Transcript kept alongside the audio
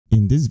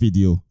this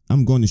video,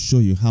 I'm going to show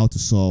you how to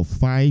solve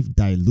 5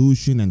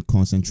 dilution and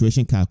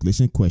concentration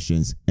calculation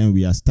questions, and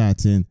we are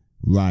starting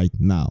right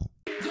now.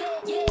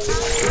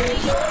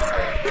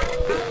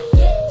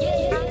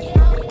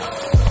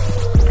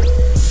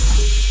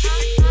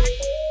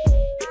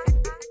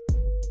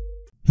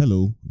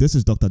 Hello, this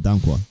is Dr.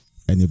 Dankwa,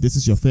 and if this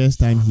is your first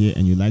time here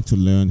and you like to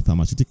learn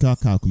pharmaceutical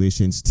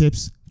calculations,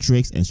 tips,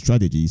 tricks, and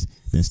strategies,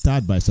 then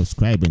start by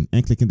subscribing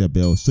and clicking the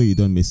bell so you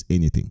don't miss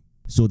anything.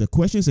 So the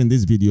questions in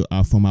this video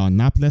are from our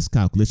NAPLES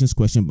Calculations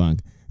question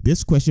bank.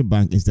 This question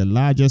bank is the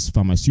largest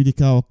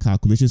pharmaceutical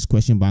calculations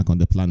question bank on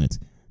the planet.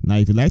 Now,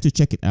 if you'd like to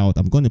check it out,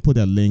 I'm going to put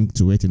a link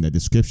to it in the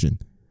description.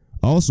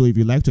 Also, if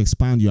you'd like to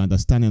expand your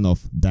understanding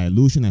of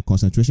dilution and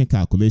concentration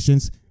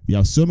calculations, we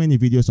have so many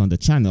videos on the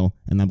channel,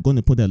 and I'm going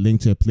to put a link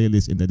to a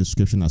playlist in the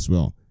description as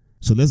well.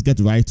 So let's get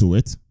right to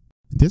it.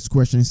 This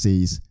question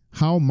says,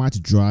 how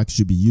much drug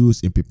should be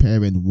used in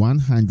preparing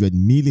 100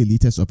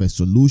 milliliters of a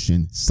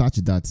solution such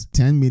that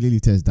 10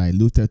 milliliters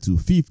diluted to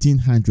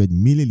 1500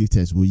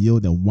 milliliters will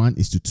yield a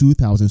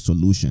 1:2000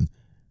 solution?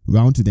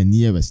 Round to the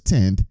nearest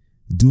tenth.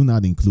 Do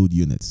not include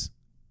units.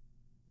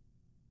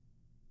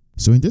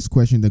 So in this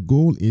question, the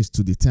goal is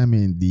to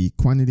determine the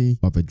quantity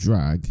of a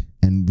drug,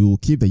 and we will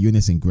keep the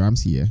units in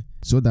grams here,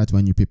 so that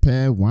when you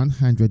prepare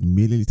 100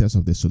 milliliters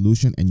of the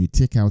solution and you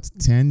take out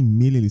 10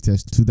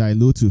 milliliters to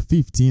dilute to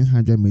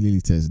 1500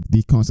 milliliters,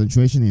 the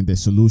concentration in the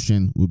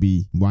solution will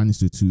be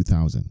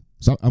 1:2000.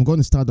 So I'm going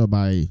to start off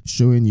by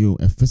showing you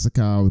a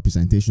physical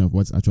representation of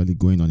what's actually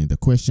going on in the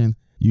question.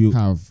 You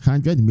have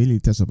 100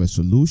 milliliters of a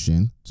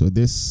solution, so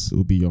this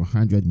will be your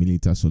 100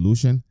 milliliter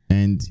solution,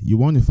 and you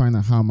want to find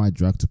out how much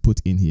drug to put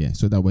in here,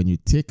 so that when you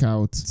take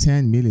out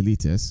 10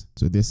 milliliters,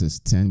 so this is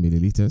 10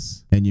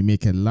 milliliters, and you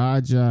make a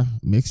larger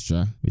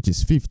mixture, which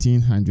is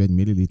 1500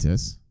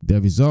 milliliters,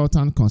 the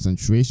resultant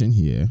concentration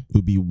here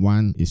will be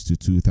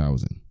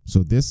 1:2000.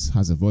 So this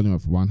has a volume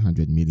of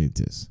 100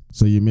 milliliters.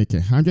 So you make a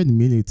 100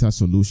 milliliter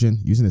solution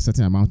using a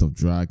certain amount of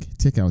drug,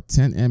 take out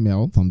 10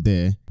 ml from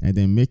there, and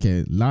then make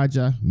a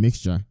larger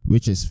mixture,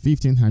 which is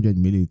 1500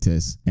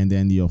 milliliters, and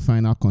then your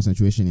final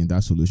concentration in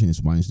that solution is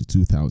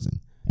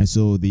 1:2000. And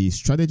so the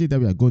strategy that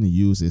we are going to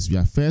use is we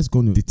are first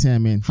going to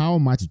determine how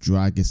much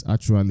drug is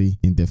actually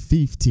in the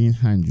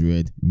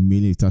 1500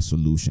 milliliter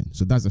solution.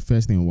 So that's the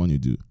first thing we want to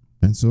do.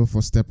 And so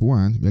for step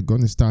 1, we're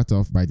going to start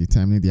off by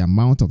determining the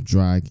amount of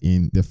drug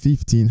in the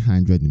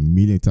 1500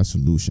 milliliter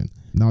solution.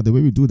 Now, the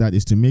way we do that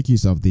is to make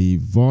use of the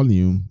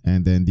volume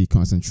and then the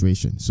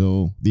concentration.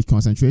 So the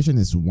concentration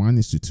is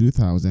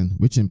 1:2000,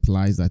 which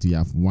implies that you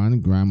have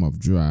 1 gram of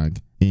drug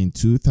in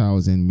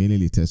 2000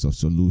 milliliters of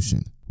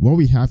solution. What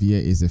we have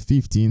here is a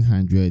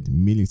 1500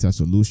 milliliter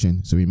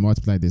solution. So we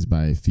multiply this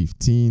by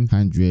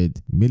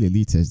 1500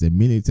 milliliters. The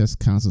milliliters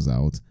cancels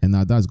out, and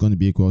now that's going to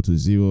be equal to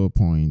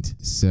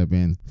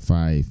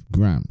 0.75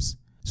 grams.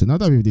 So now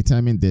that we've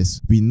determined this,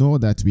 we know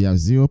that we have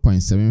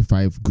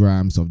 0.75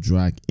 grams of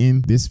drug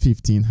in this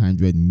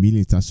 1500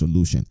 milliliter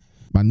solution.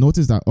 But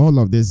notice that all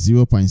of this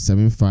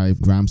 0.75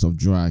 grams of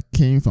drug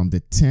came from the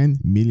 10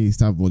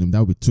 milliliter volume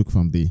that we took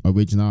from the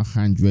original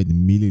 100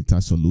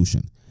 milliliter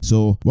solution.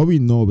 So what we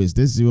know is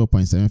this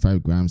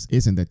 0.75 grams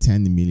is in the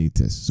 10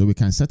 milliliters. So we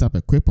can set up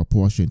a quick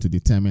proportion to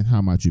determine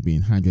how much will be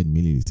in 100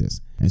 milliliters.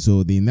 And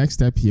so the next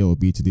step here will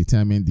be to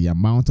determine the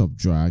amount of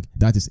drug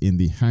that is in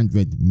the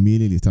 100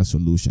 milliliter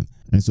solution.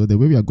 And so the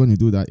way we are going to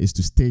do that is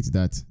to state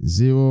that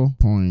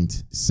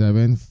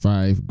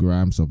 0.75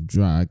 grams of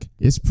drug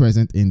is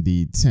present in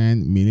the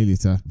 10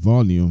 milliliter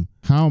volume.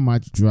 How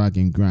much drug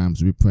in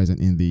grams will be present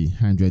in the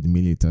 100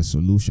 milliliter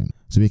solution?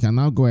 So we can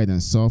now go ahead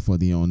and solve for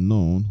the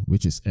unknown,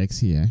 which is x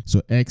here.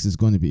 So x is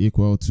going to be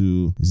equal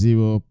to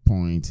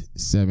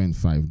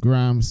 0.75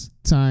 grams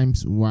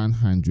times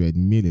 100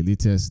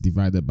 milliliters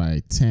divided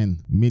by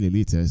 10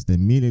 milliliters. The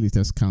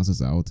milliliters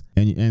cancels out,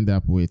 and you end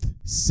up with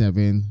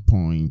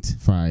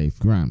 7.5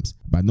 grams.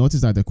 But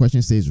notice that the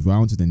question says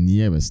round to the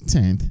nearest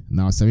tenth.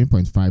 Now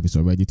 7.5 is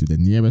already to the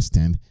nearest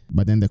tenth,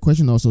 but then the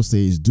question also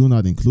says do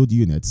not include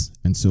units,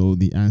 and so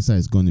the answer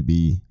is going to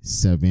be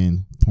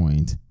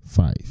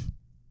 7.5.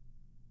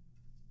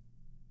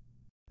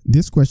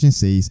 This question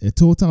says a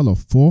total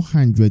of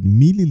 400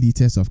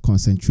 milliliters of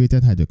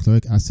concentrated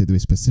hydrochloric acid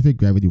with specific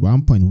gravity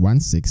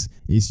 1.16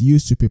 is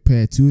used to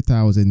prepare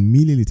 2000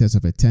 milliliters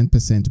of a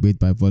 10% weight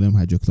by volume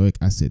hydrochloric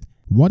acid.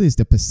 What is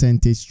the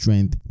percentage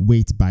strength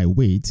weight by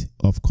weight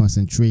of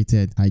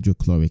concentrated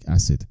hydrochloric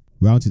acid?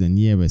 Round to the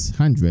nearest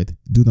 100,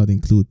 do not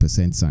include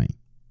percent sign.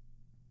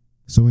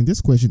 So in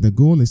this question, the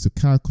goal is to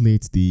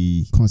calculate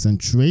the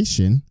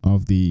concentration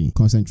of the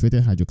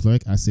concentrated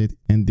hydrochloric acid,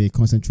 and the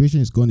concentration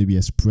is going to be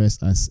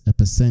expressed as a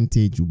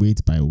percentage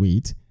weight by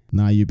weight.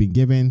 Now you've been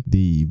given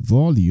the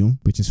volume,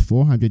 which is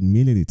 400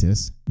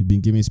 milliliters. You've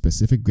been given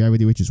specific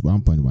gravity, which is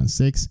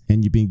 1.16,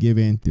 and you've been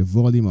given the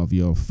volume of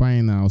your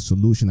final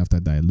solution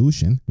after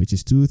dilution, which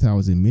is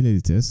 2000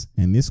 milliliters,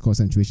 and this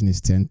concentration is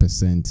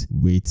 10%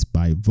 weight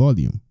by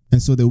volume.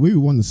 And so the way we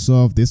want to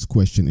solve this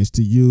question is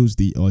to use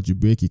the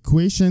algebraic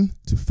equation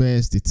to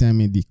first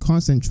determine the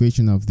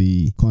concentration of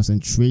the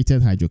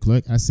concentrated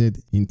hydrochloric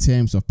acid in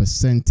terms of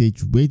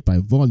percentage weight by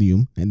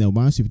volume. And then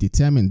once we've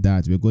determined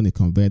that, we're going to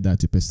convert that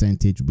to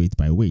percentage weight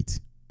by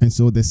weight. And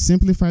so the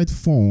simplified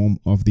form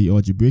of the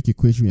algebraic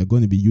equation we are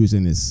going to be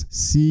using is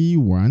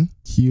C1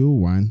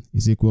 Q1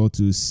 is equal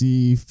to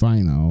C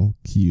final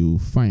Q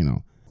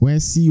final, where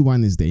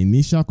C1 is the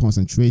initial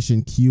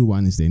concentration,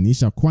 Q1 is the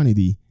initial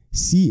quantity,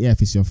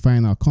 CF is your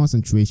final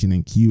concentration,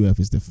 and QF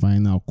is the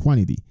final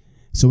quantity.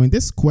 So in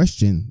this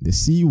question, the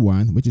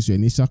C1, which is your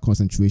initial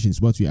concentration,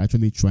 is what we're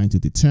actually trying to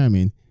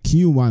determine.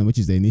 Q1, which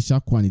is the initial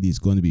quantity, is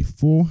going to be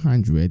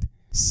 400.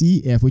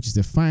 CF, which is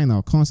the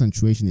final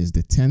concentration, is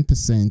the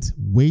 10%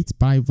 weight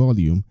by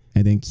volume.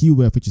 And then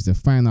QF, which is the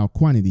final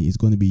quantity, is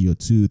going to be your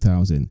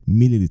 2000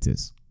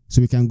 milliliters.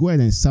 So we can go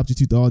ahead and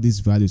substitute all these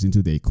values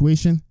into the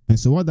equation. And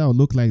so what that will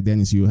look like then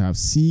is you have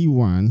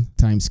C1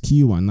 times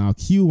Q1. Now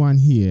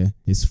Q1 here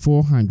is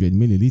 400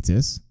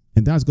 milliliters.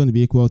 And that's going to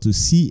be equal to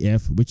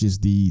CF, which is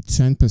the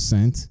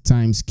 10%,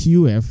 times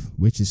QF,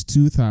 which is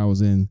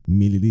 2000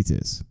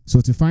 milliliters.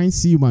 So to find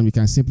C1, we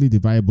can simply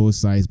divide both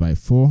sides by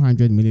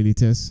 400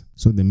 milliliters.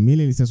 So the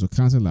milliliters will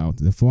cancel out,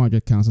 the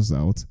 400 cancels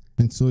out.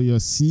 And so your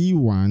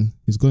C1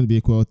 is going to be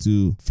equal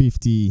to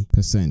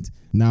 50%.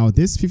 Now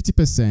this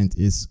 50%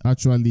 is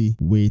actually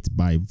weight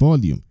by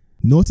volume.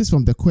 Notice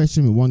from the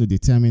question we want to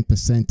determine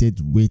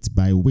percentage weight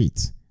by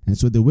weight. And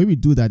so the way we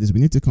do that is we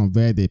need to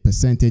convert the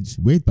percentage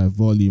weight by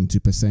volume to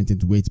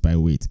percentage weight by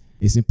weight.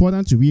 It's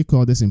important to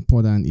recall this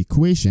important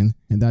equation,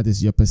 and that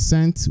is your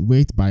percent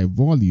weight by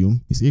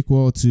volume is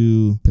equal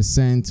to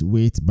percent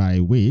weight by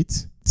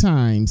weight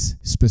times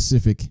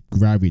specific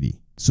gravity.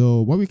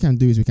 So what we can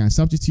do is we can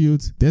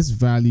substitute this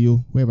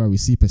value wherever we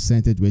see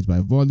percentage weight by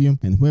volume,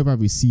 and wherever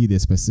we see the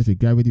specific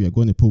gravity, we are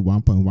going to put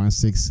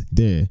 1.16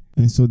 there.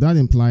 And so that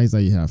implies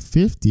that you have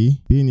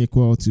 50 being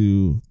equal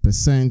to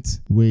percent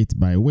weight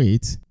by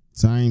weight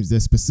times the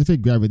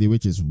specific gravity,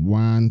 which is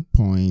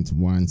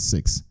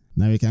 1.16.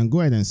 Now we can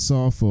go ahead and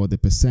solve for the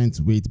percent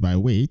weight by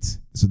weight.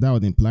 So that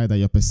would imply that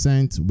your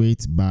percent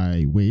weight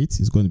by weight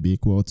is going to be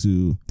equal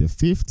to the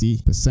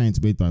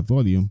 50% weight by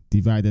volume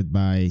divided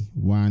by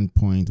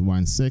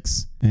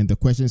 1.16. And the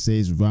question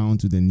says round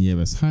to the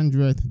nearest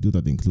 100, do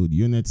not include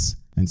units.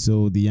 And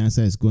so the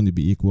answer is going to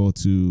be equal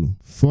to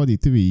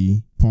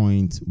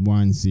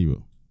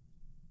 43.10.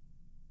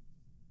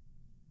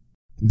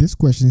 This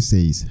question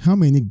says, how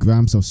many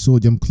grams of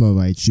sodium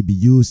chloride should be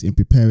used in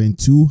preparing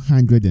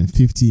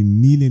 250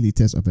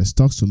 milliliters of a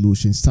stock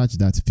solution such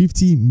that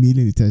 50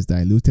 milliliters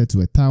diluted to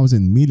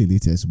 1000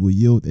 milliliters will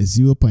yield a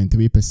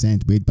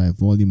 0.3% weight by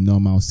volume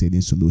normal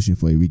saline solution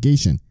for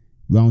irrigation?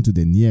 Round to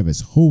the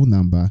nearest whole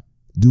number,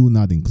 do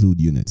not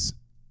include units.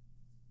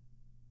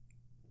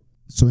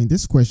 So in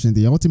this question,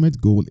 the ultimate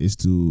goal is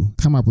to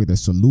come up with a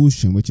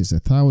solution which is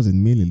 1000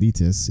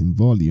 milliliters in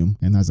volume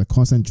and has a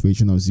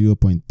concentration of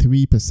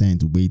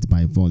 0.3% weight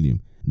by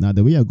volume. Now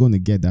the way you're going to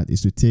get that is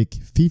to take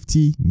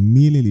 50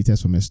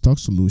 milliliters from a stock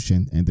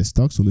solution, and the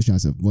stock solution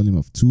has a volume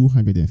of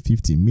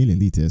 250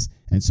 milliliters.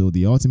 And so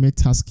the ultimate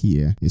task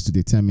here is to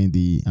determine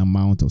the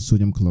amount of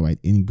sodium chloride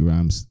in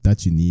grams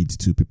that you need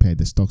to prepare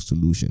the stock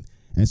solution.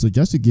 And so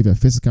just to give a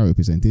physical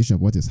representation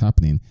of what is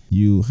happening,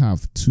 you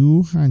have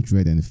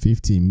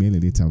 250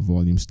 milliliter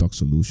volume stock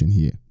solution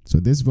here. So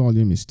this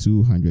volume is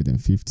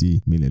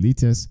 250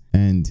 milliliters,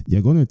 and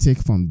you're going to take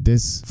from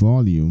this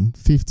volume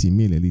 50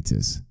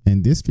 milliliters.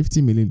 And this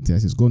 50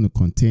 milliliters is going to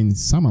contain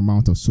some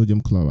amount of sodium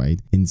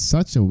chloride in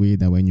such a way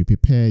that when you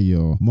prepare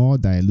your more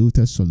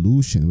diluted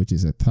solution, which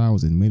is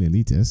 1000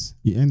 milliliters,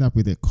 you end up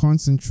with a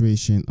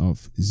concentration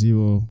of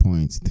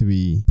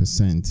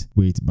 0.3%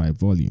 weight by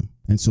volume.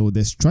 And so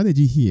the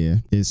strategy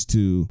here is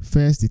to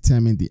first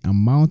determine the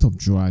amount of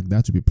drug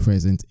that will be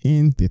present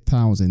in the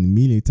 1000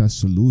 milliliter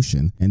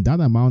solution, and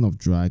that amount of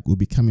drug will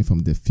be coming from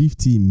the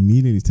 50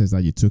 milliliters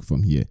that you took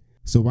from here.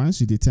 So once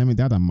you determine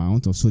that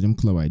amount of sodium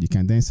chloride, you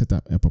can then set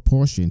up a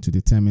proportion to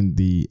determine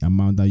the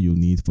amount that you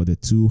need for the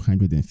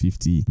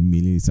 250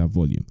 milliliter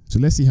volume. So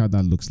let's see how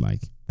that looks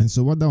like. And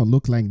so what that will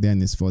look like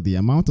then is for the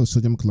amount of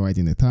sodium chloride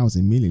in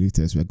 1000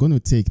 milliliters, we're going to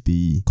take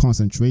the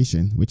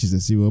concentration, which is a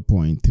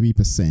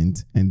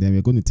 0.3%, and then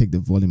we're going to take the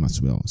volume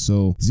as well.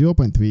 So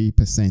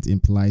 0.3%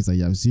 implies that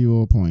you have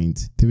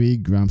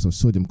 0.3 grams of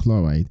sodium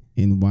chloride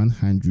in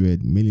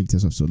 100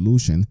 milliliters of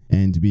solution,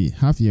 and we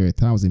have here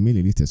 1000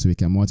 milliliters, so we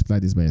can multiply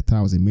this by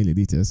 1000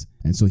 milliliters.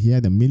 And so here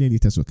the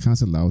milliliters will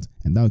cancel out,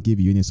 and that will give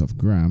you units of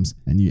grams,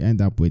 and you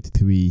end up with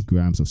 3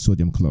 grams of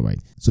sodium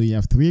chloride. So you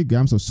have 3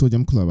 grams of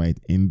sodium chloride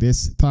in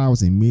this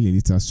 1000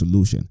 milliliter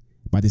solution.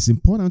 But it's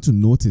important to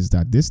notice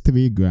that this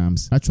 3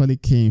 grams actually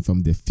came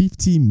from the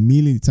 50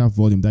 milliliter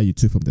volume that you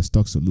took from the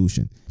stock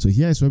solution. So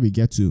here is where we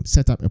get to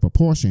set up a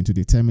proportion to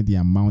determine the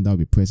amount that will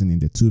be present in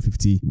the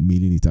 250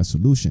 milliliter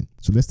solution.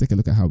 So let's take a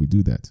look at how we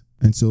do that.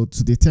 And so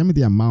to determine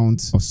the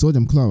amount of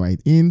sodium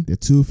chloride in the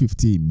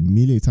 250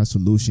 milliliter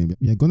solution,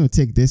 we are going to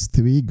take this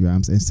 3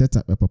 grams and set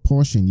up a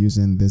proportion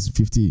using this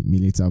 50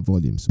 milliliter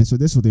volumes. And so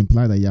this would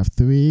imply that you have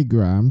 3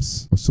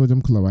 grams of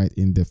sodium chloride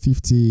in the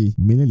 50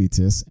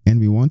 milliliters, and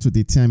we want to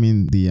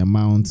determine the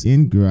amount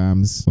in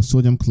grams of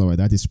sodium chloride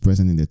that is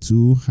present in the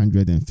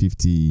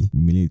 250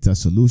 milliliter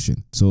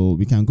solution. So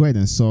we can go ahead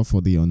and solve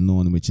for the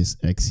unknown, which is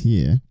x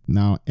here.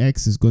 Now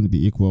x is going to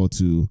be equal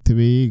to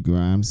 3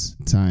 grams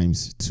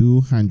times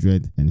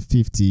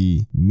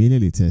 250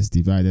 milliliters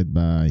divided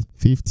by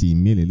 50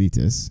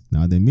 milliliters.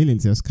 Now the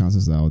milliliters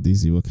cancels out, this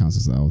 0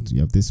 cancels out.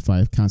 You have this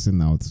 5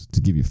 cancelling out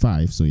to give you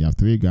 5. So you have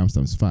 3 grams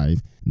times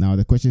 5. Now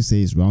the question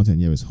says round to the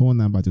nearest whole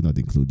number, do not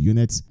include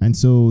units. And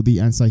so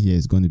the answer here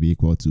is going to be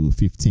equal to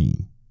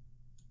 15.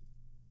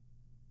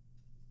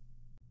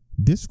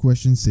 This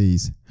question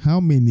says,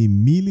 how many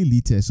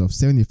milliliters of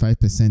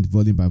 75%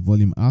 volume by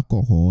volume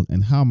alcohol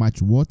and how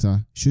much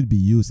water should be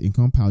used in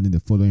compounding the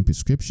following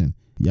prescription?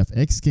 You have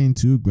Xcane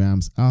 2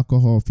 grams,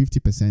 alcohol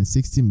 50%,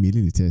 60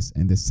 milliliters,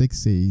 and the 6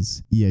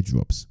 says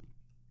eardrops.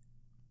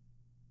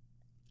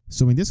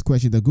 So in this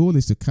question, the goal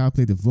is to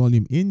calculate the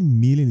volume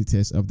in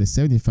milliliters of the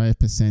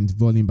 75%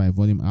 volume by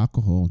volume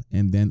alcohol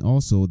and then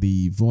also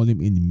the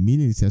volume in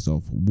milliliters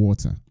of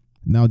water.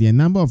 Now, there are a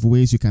number of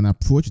ways you can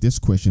approach this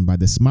question, but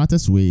the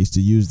smartest way is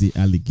to use the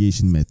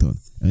alligation method.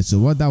 And so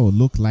what that will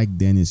look like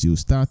then is you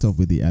start off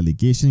with the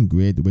alligation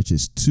grid, which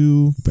is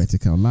 2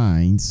 vertical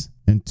lines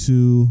and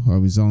 2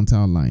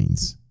 horizontal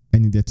lines.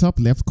 And in the top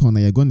left corner,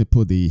 you're going to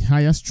put the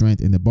higher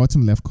strength. In the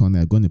bottom left corner,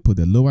 you're going to put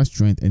the lower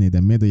strength. And in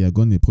the middle, you're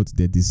going to put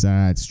the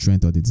desired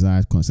strength or the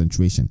desired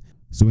concentration.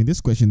 So in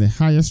this question, the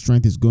higher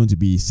strength is going to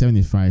be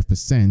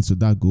 75%. So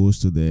that goes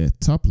to the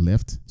top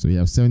left. So you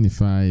have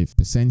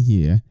 75%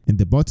 here. And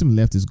the bottom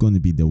left is going to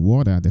be the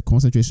water. The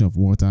concentration of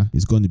water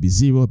is going to be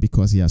 0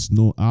 because it has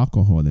no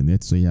alcohol in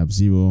it. So you have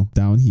 0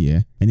 down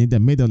here. And in the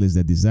middle is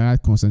the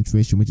desired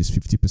concentration, which is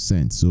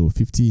 50%. So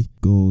 50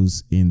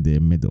 goes in the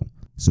middle.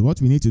 So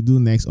what we need to do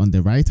next on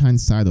the right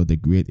hand side of the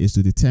grid is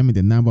to determine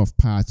the number of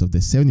parts of the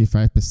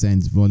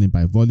 75% volume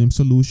by volume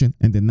solution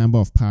and the number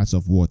of parts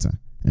of water.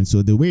 And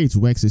so the way it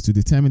works is to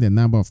determine the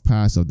number of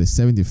parts of the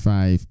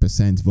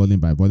 75% volume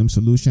by volume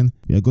solution.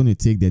 We are going to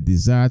take the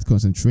desired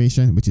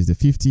concentration, which is the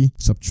 50,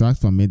 subtract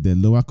from it the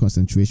lower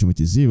concentration,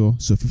 which is 0.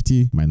 So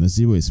 50 minus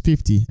 0 is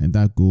 50, and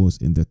that goes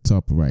in the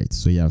top right.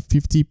 So you have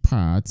 50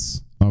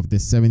 parts of the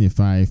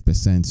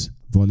 75%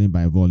 volume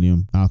by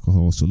volume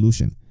alcohol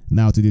solution.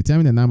 Now, to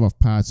determine the number of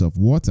parts of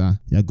water,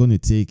 you're going to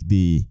take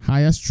the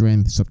higher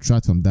strength,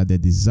 subtract from that the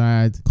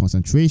desired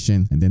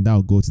concentration, and then that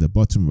will go to the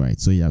bottom right.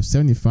 So you have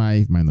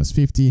 75 minus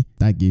 50,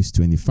 that gives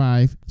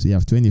 25. So you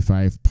have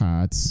 25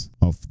 parts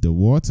of the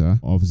water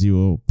of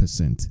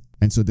 0%.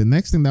 And so the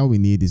next thing that we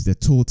need is the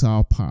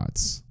total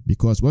parts,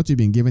 because what you've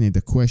been given in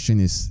the question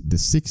is the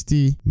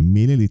 60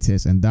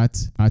 milliliters, and that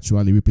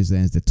actually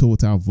represents the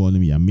total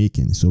volume you are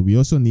making. So we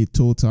also need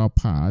total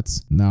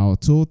parts. Now,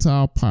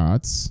 total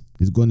parts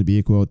is going to be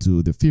equal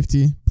to the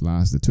 50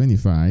 plus the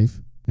 25,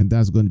 and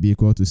that's going to be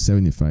equal to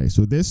 75.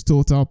 So this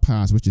total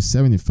parts, which is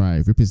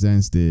 75,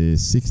 represents the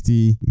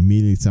 60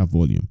 milliliter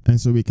volume.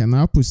 And so we can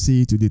now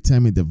proceed to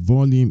determine the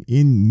volume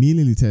in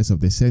milliliters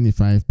of the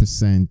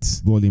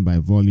 75% volume by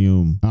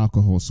volume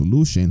alcohol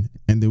solution.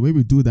 And the way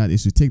we do that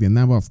is to take the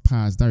number of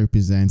parts that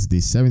represents the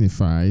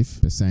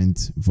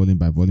 75% volume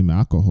by volume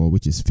alcohol,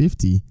 which is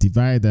 50,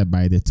 divide that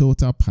by the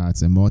total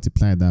parts and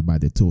multiply that by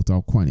the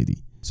total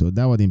quantity. So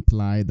that would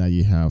imply that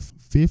you have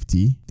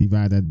 50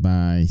 divided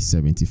by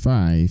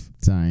 75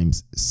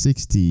 times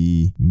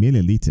 60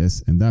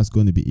 milliliters, and that's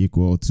going to be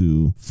equal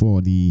to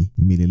 40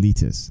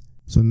 milliliters.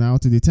 So now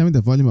to determine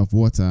the volume of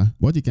water,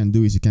 what you can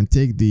do is you can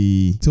take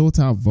the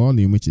total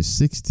volume, which is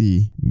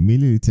 60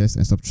 milliliters,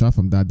 and subtract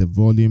from that the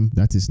volume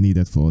that is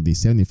needed for the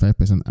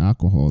 75%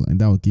 alcohol,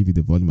 and that will give you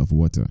the volume of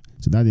water.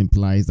 So that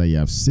implies that you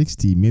have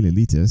 60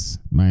 milliliters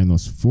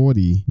minus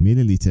 40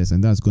 milliliters,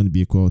 and that's going to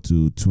be equal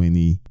to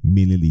 20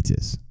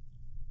 milliliters.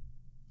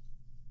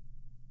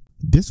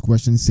 This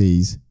question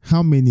says,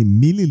 how many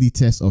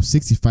milliliters of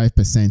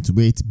 65%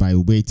 weight by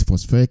weight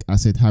phosphoric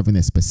acid having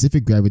a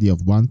specific gravity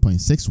of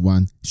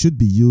 1.61 should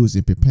be used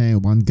in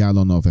preparing 1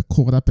 gallon of a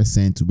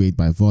 0.25% weight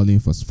by volume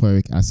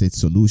phosphoric acid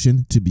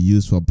solution to be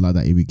used for bladder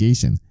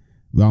irrigation?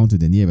 Round to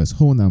the nearest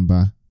whole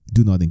number,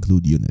 do not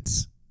include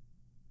units.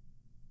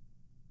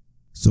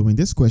 So in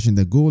this question,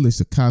 the goal is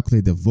to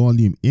calculate the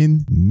volume in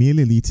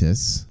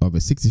milliliters of a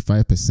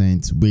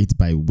 65% weight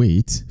by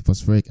weight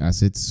phosphoric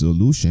acid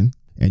solution.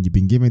 And you've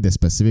been given the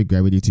specific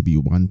gravity to be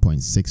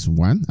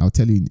 1.61. I'll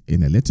tell you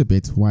in a little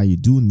bit why you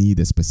do need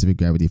a specific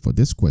gravity for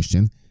this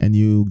question. And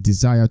you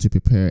desire to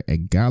prepare a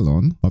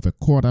gallon of a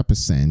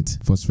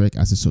 0.25% phosphoric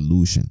acid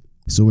solution.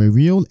 So a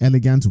real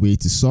elegant way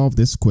to solve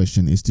this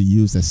question is to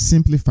use a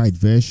simplified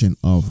version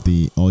of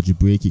the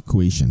algebraic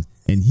equation.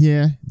 And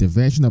here, the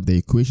version of the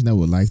equation I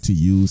would like to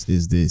use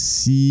is the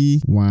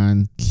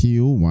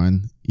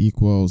C1Q1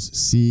 equals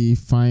C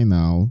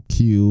final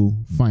Q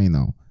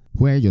final,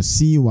 where your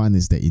C1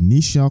 is the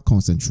initial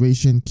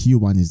concentration,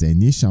 Q1 is the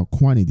initial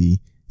quantity,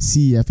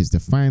 CF is the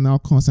final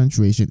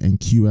concentration and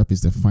QF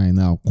is the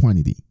final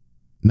quantity.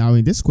 Now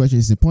in this question,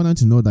 it's important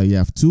to know that you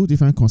have two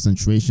different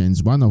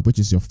concentrations, one of which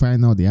is your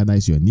final, the other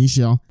is your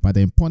initial. But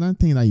the important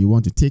thing that you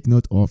want to take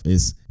note of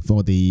is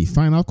for the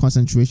final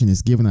concentration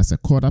is given as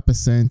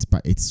 0.25%,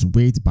 but it's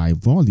weight by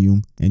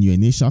volume, and your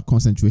initial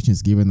concentration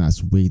is given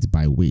as weight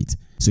by weight.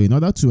 So in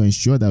order to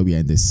ensure that we are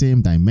in the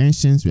same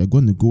dimensions, we are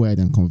going to go ahead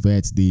and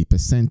convert the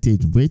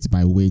percentage weight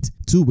by weight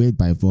to weight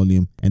by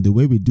volume. And the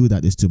way we do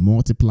that is to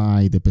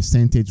multiply the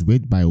percentage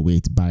weight by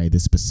weight by the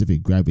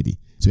specific gravity.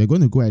 So we're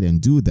going to go ahead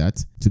and do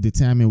that to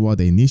determine what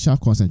the initial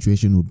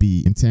concentration will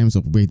be in terms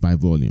of weight by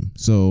volume.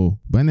 So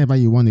whenever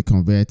you want to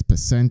convert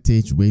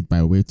percentage weight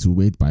by weight to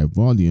weight by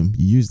volume,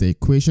 you use the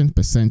equation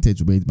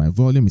percentage weight by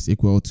volume is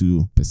equal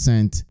to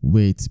percent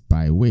weight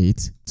by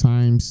weight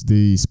times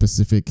the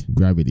specific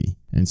gravity.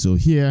 And so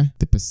here,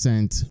 the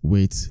percent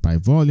weight by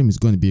volume is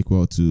going to be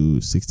equal to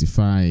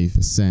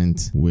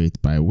 65%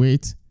 weight by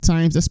weight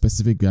times the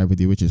specific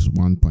gravity, which is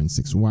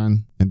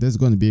 1.61. And that's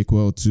going to be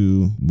equal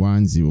to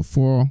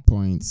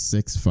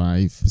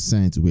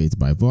 104.65% weight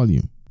by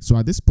volume. So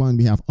at this point,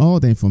 we have all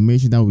the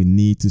information that we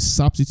need to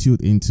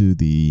substitute into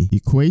the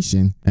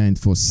equation. And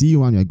for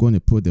C1, we're going to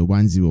put the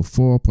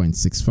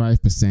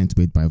 104.65%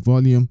 weight by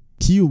volume.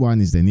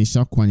 Q1 is the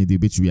initial quantity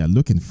which we are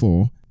looking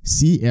for.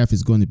 CF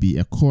is going to be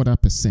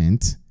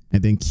 0.25%,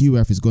 and then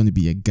QF is going to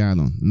be a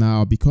gallon.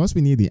 Now, because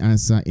we need the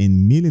answer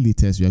in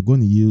milliliters, we are going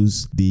to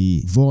use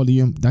the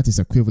volume that is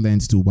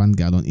equivalent to 1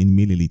 gallon in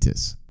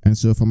milliliters. And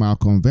so from our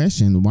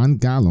conversion, 1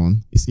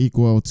 gallon is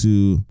equal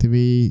to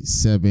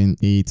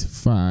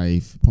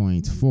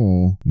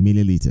 3785.4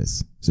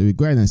 milliliters. So we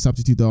go ahead and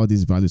substitute all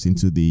these values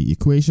into the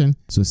equation.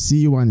 So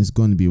C1 is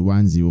going to be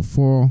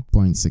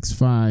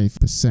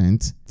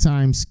 104.65%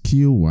 times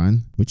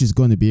Q1, which is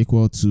going to be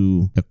equal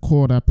to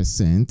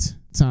 0.25%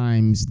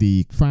 times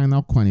the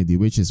final quantity,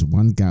 which is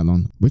 1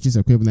 gallon, which is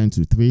equivalent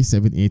to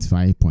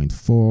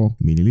 3785.4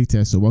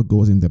 milliliters. So what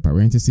goes in the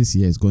parentheses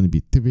here is going to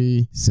be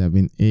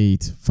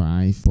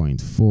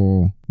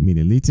 3785.4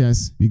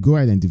 milliliters. We go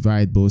ahead and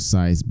divide both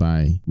sides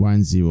by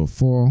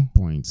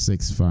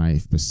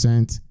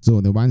 104.65%.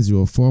 So the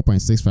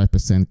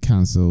 104.65%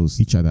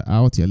 cancels each other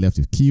out. You're left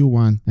with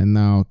Q1, and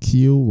now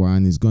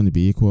Q1 is going to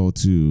be equal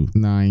to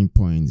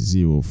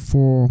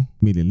 9.04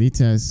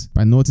 milliliters.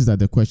 But notice that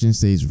the question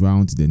says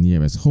round to the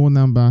nearest whole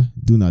number,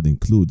 do not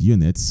include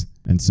units,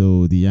 and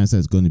so the answer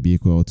is going to be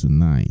equal to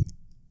 9.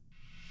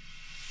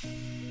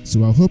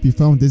 So I hope you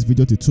found this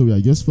video tutorial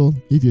useful.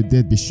 If you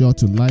did, be sure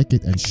to like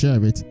it and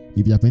share it.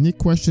 If you have any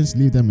questions,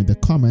 leave them in the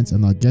comments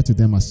and I'll get to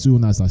them as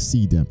soon as I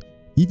see them.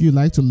 If you'd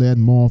like to learn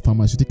more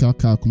pharmaceutical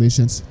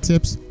calculations,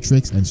 tips,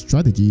 tricks, and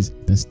strategies,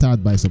 then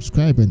start by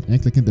subscribing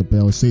and clicking the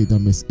bell so you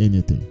don't miss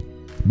anything.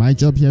 My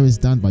job here is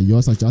done, but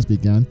yours has just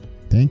begun.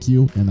 Thank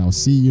you, and I'll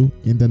see you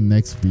in the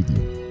next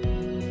video.